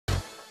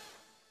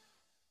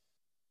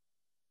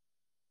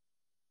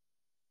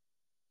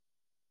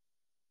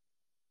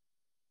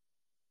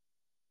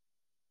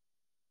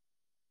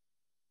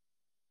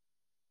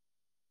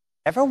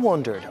Ever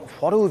wondered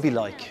what it would be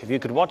like if you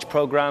could watch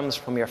programs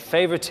from your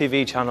favorite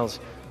TV channels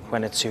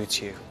when it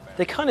suits you?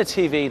 The kind of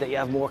TV that you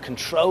have more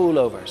control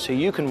over, so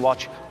you can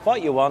watch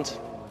what you want,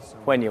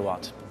 when you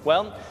want.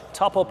 Well,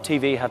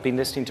 TopUpTV have been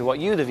listening to what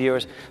you, the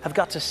viewers, have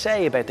got to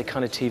say about the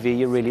kind of TV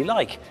you really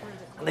like.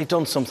 And they've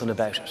done something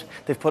about it.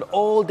 They've put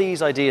all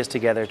these ideas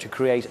together to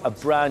create a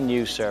brand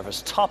new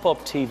service,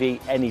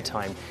 TopUpTV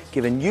Anytime,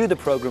 giving you the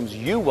programs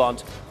you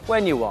want,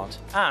 when you want.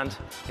 And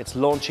it's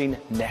launching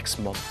next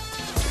month.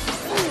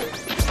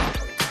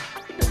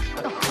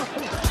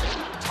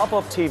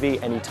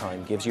 TopUpTV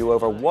Anytime gives you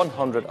over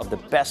 100 of the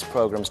best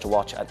programs to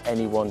watch at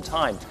any one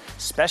time,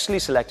 specially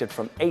selected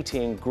from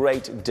 18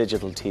 great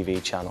digital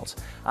TV channels.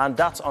 And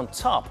that's on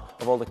top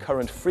of all the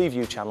current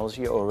Freeview channels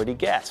you already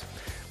get.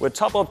 With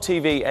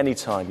TopUpTV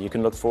Anytime, you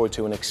can look forward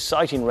to an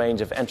exciting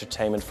range of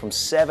entertainment from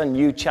 7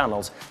 new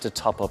channels to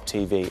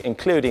TopUpTV,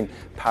 including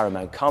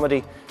Paramount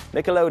Comedy,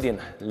 Nickelodeon,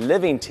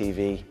 Living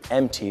TV,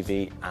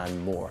 MTV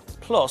and more.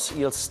 Plus,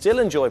 you'll still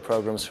enjoy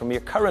programs from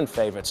your current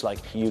favourites like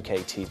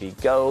UK TV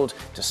Gold,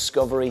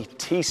 Discovery,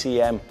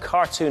 TCM,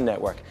 Cartoon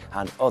Network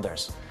and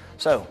others.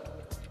 So,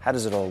 how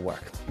does it all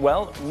work?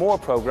 Well, more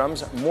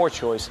programs, more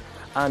choice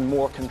and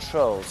more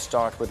control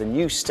start with a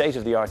new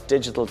state-of-the-art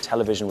digital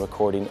television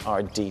recording,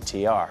 or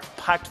DTR,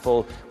 packed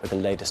full with the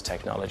latest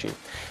technology.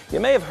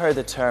 You may have heard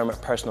the term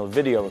personal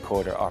video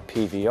recorder, or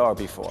PVR,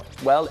 before.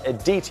 Well, a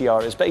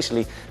DTR is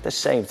basically the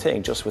same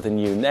thing, just with a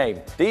new name.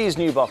 These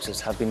new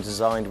boxes have been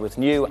designed with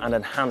new and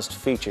enhanced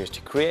features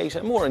to create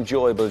a more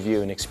enjoyable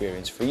viewing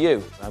experience for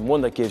you, and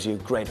one that gives you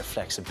greater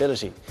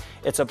flexibility.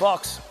 It's a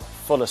box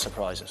full of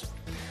surprises.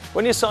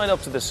 When you sign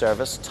up to the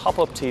service,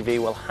 TopUpTV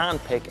will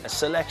handpick a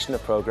selection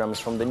of programs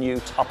from the new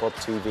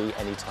TopUpTV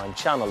Anytime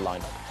channel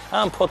lineup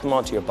and put them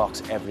onto your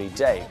box every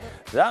day.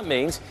 That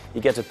means you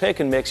get to pick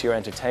and mix your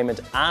entertainment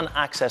and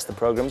access the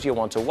programs you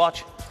want to watch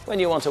when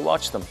you want to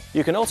watch them.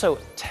 You can also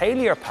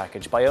tailor your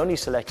package by only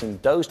selecting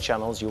those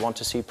channels you want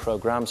to see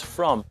programs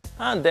from,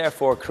 and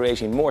therefore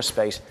creating more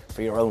space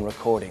for your own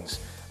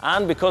recordings.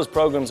 And because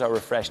programs are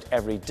refreshed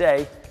every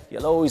day,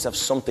 you'll always have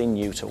something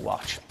new to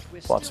watch.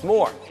 What's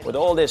more, with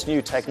all this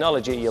new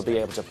technology, you'll be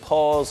able to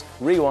pause,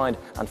 rewind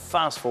and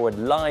fast forward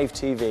live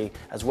TV,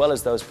 as well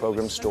as those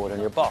programs stored on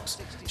your box,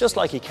 just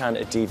like you can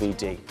a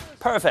DVD.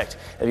 Perfect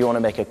if you want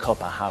to make a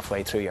cuppa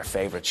halfway through your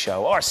favourite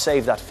show, or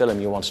save that film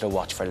you wanted to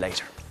watch for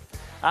later.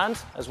 And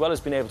as well as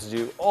being able to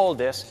do all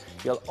this,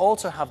 you'll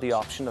also have the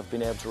option of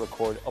being able to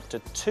record up to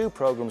 2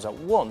 programs at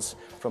once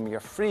from your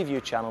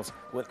Freeview channels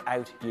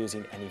without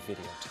using any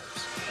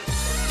videotapes.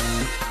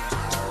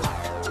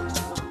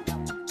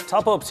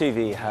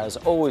 TopUpTV has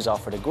always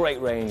offered a great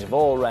range of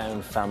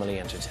all-round family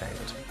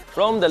entertainment.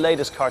 From the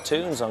latest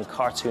cartoons on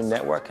Cartoon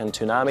Network and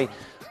Toonami,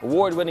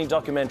 award-winning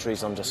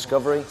documentaries on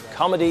Discovery,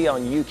 comedy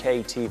on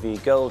UK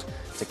TV Gold,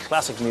 to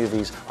classic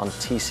movies on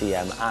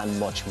TCM and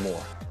much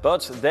more.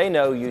 But they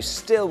know you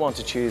still want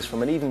to choose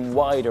from an even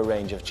wider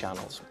range of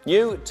channels.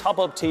 New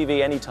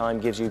TopUpTV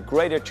Anytime gives you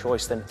greater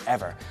choice than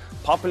ever.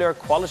 Popular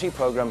quality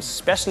programs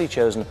specially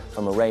chosen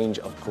from a range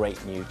of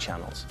great new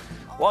channels.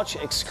 Watch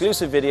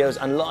exclusive videos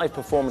and live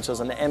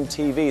performances on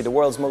MTV, the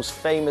world's most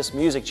famous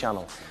music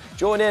channel.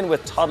 Join in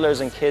with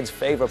toddlers and kids'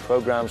 favourite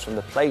programs from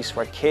the place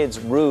where kids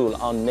rule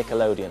on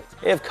Nickelodeon.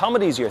 If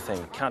comedy's your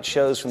thing, catch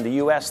shows from the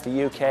US,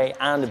 the UK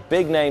and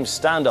big-name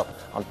stand-up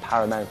on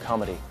Paramount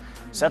Comedy.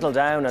 Settle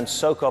down and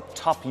soak up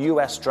top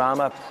US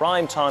drama,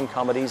 prime-time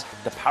comedies,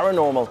 the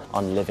paranormal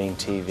on Living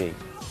TV.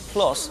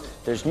 Plus,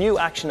 there's new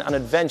action and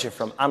adventure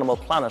from Animal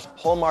Planet,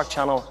 Hallmark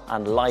Channel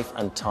and Life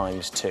and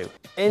Times too.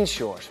 In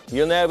short,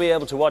 you'll now be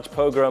able to watch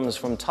programs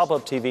from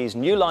TopUpTV's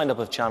new lineup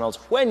of channels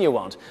when you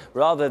want,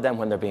 rather than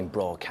when they're being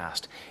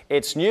broadcast.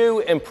 It's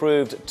new,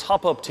 improved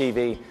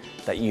TopUpTV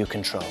that you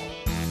control.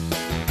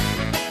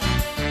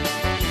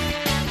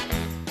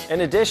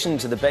 In addition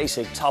to the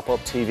basic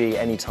TopUpTV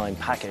Anytime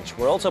package,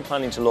 we're also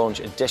planning to launch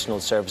additional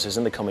services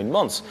in the coming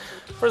months.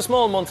 For a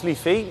small monthly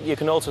fee, you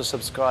can also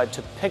subscribe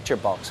to Picture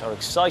Box, our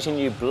exciting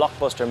new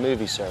blockbuster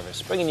movie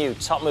service, bringing you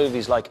top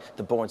movies like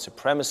The Bourne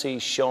Supremacy,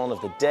 Shaun of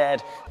the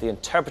Dead, The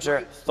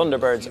Interpreter,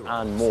 Thunderbirds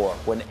and more,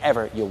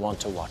 whenever you want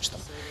to watch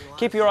them.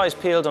 Keep your eyes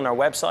peeled on our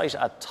website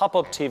at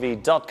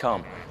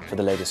topuptv.com for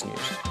the latest news.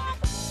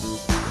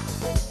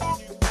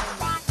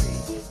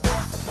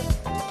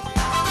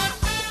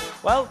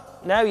 Well,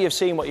 now you've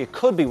seen what you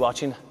could be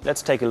watching,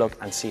 let's take a look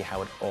and see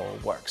how it all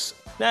works.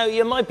 Now,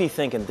 you might be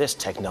thinking this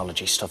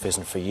technology stuff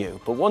isn't for you,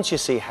 but once you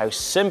see how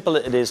simple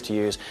it is to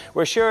use,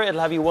 we're sure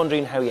it'll have you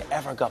wondering how you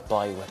ever got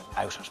by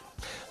without it.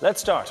 Let's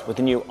start with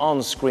the new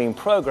on-screen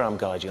program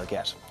guide you'll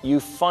get.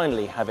 You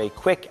finally have a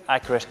quick,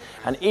 accurate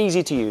and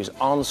easy-to-use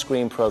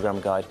on-screen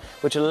program guide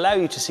which will allow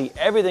you to see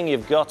everything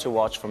you've got to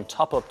watch from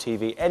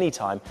TopUpTV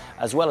Anytime,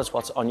 as well as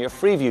what's on your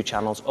Freeview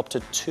channels up to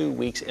 2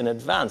 weeks in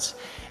advance.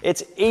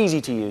 It's easy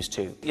to use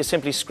too. You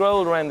simply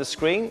scroll around the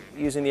screen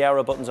using the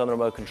arrow buttons on the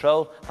remote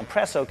control and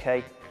press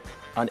OK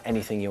on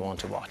anything you want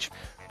to watch.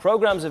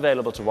 Programs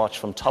available to watch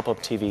from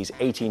TopUpTV's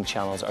 18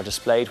 channels are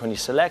displayed when you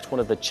select one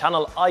of the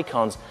channel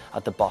icons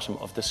at the bottom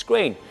of the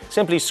screen.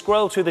 Simply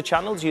scroll through the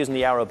channels using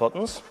the arrow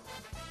buttons,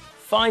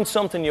 Find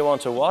something you want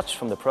to watch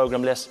from the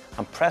program list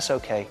and press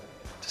OK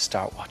to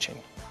start watching.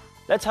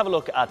 Let's have a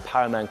look at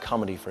Paramount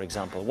Comedy, for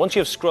example. Once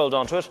you've scrolled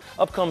onto it,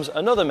 up comes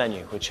another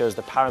menu which shows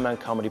the Paramount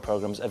Comedy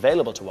programs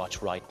available to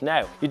watch right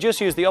now. You just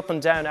use the up and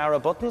down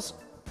arrow buttons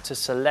to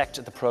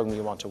select the program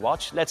you want to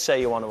watch. Let's say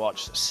you want to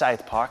watch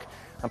South Park,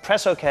 and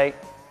press OK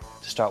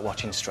to start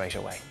watching straight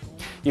away.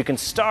 You can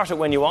start it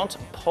when you want,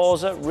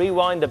 pause it,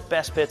 rewind the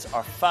best bits,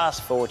 or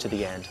fast forward to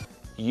the end.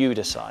 You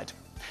decide.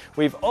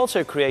 We've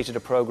also created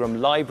a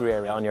program library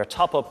area on your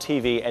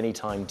TopUpTV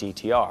Anytime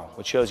DTR,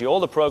 which shows you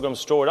all the programs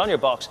stored on your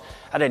box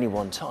at any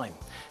one time.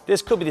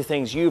 This could be the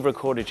things you've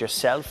recorded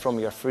yourself from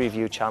your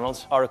Freeview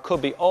channels, or it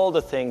could be all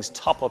the things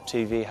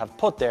TopUpTV have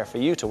put there for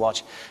you to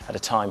watch at a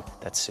time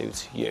that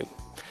suits you.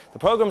 The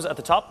programs at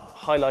the top,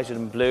 highlighted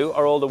in blue,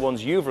 are all the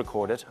ones you've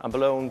recorded, and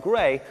below in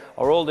grey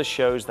are all the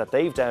shows that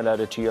they've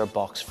downloaded to your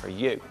box for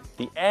you.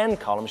 The end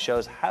column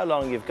shows how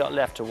long you've got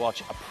left to watch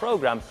a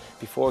program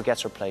before it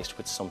gets replaced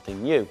with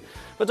something new.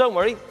 But don't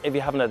worry, if you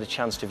haven't had a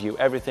chance to view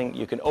everything,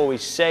 you can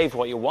always save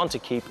what you want to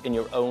keep in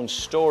your own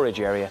storage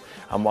area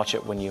and watch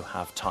it when you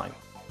have time.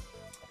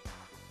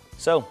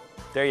 So,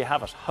 there you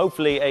have it.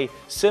 Hopefully a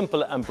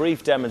simple and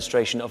brief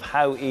demonstration of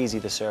how easy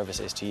the service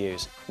is to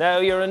use. Now,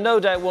 you're in no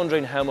doubt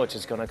wondering how much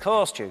it's going to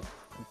cost you.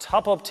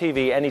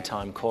 TopUpTV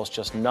Anytime costs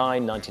just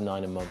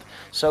 $9.99 a month.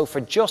 So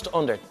for just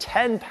under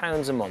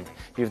 £10 a month,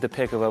 you have the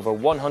pick of over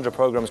 100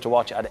 programs to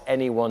watch at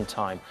any one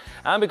time.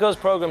 And because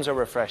programs are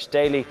refreshed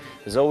daily,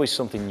 there's always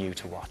something new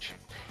to watch.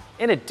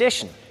 In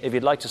addition, if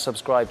you'd like to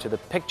subscribe to the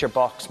Picture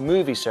Box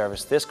movie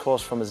service, this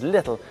costs from as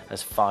little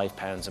as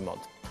 £5 a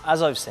month.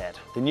 As I've said,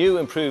 the new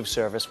improved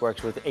service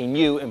works with a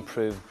new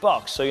improved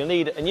box, so you'll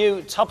need a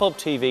new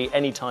TopUpTV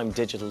Anytime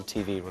digital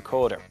TV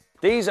recorder.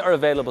 These are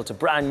available to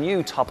brand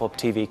new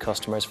TopUpTV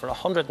customers for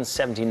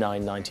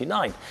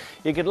 $179.99.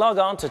 You can log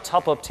on to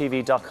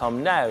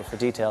TopUpTV.com now for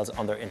details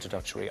on their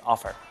introductory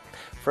offer.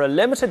 For a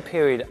limited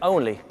period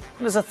only,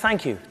 and as a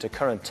thank you to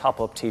current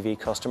TopUpTV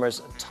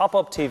customers,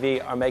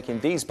 TopUpTV are making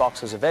these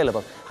boxes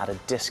available at a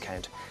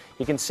discount.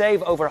 You can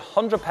save over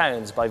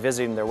 £100 by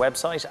visiting their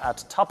website at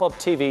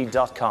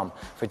TopUpTV.com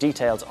for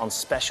details on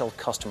special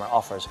customer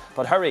offers.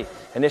 But hurry,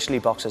 initially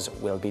boxes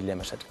will be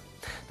limited.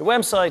 The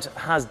website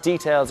has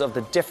details of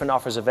the different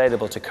offers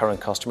available to current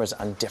customers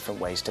and different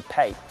ways to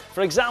pay.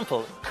 For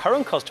example,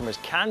 current customers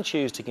can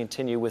choose to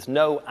continue with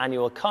no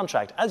annual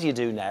contract, as you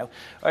do now,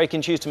 or you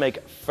can choose to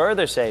make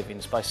further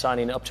savings by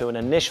signing up to an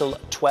initial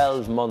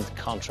 12-month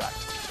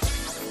contract.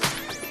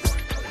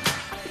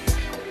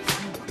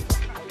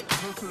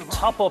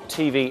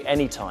 TopUpTV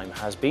Anytime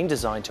has been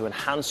designed to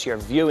enhance your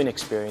viewing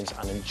experience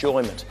and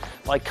enjoyment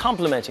by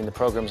complementing the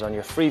programs on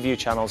your Freeview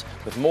channels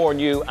with more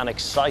new and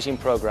exciting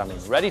programming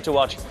ready to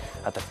watch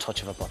at the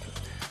touch of a button.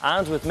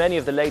 And with many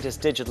of the latest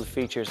digital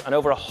features and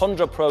over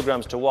 100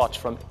 programs to watch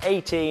from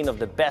 18 of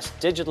the best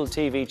digital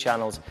TV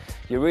channels,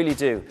 you really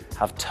do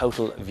have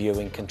total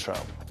viewing control.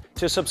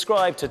 To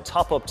subscribe to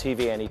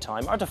TopUpTV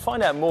Anytime or to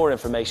find out more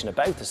information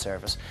about the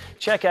service,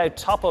 check out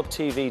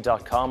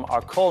TopUpTV.com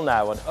or call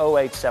now on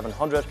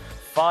 08700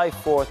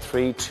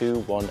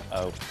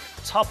 543210.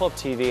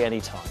 TopUpTV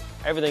Anytime.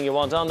 Everything you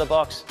want on the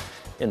box,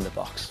 in the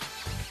box.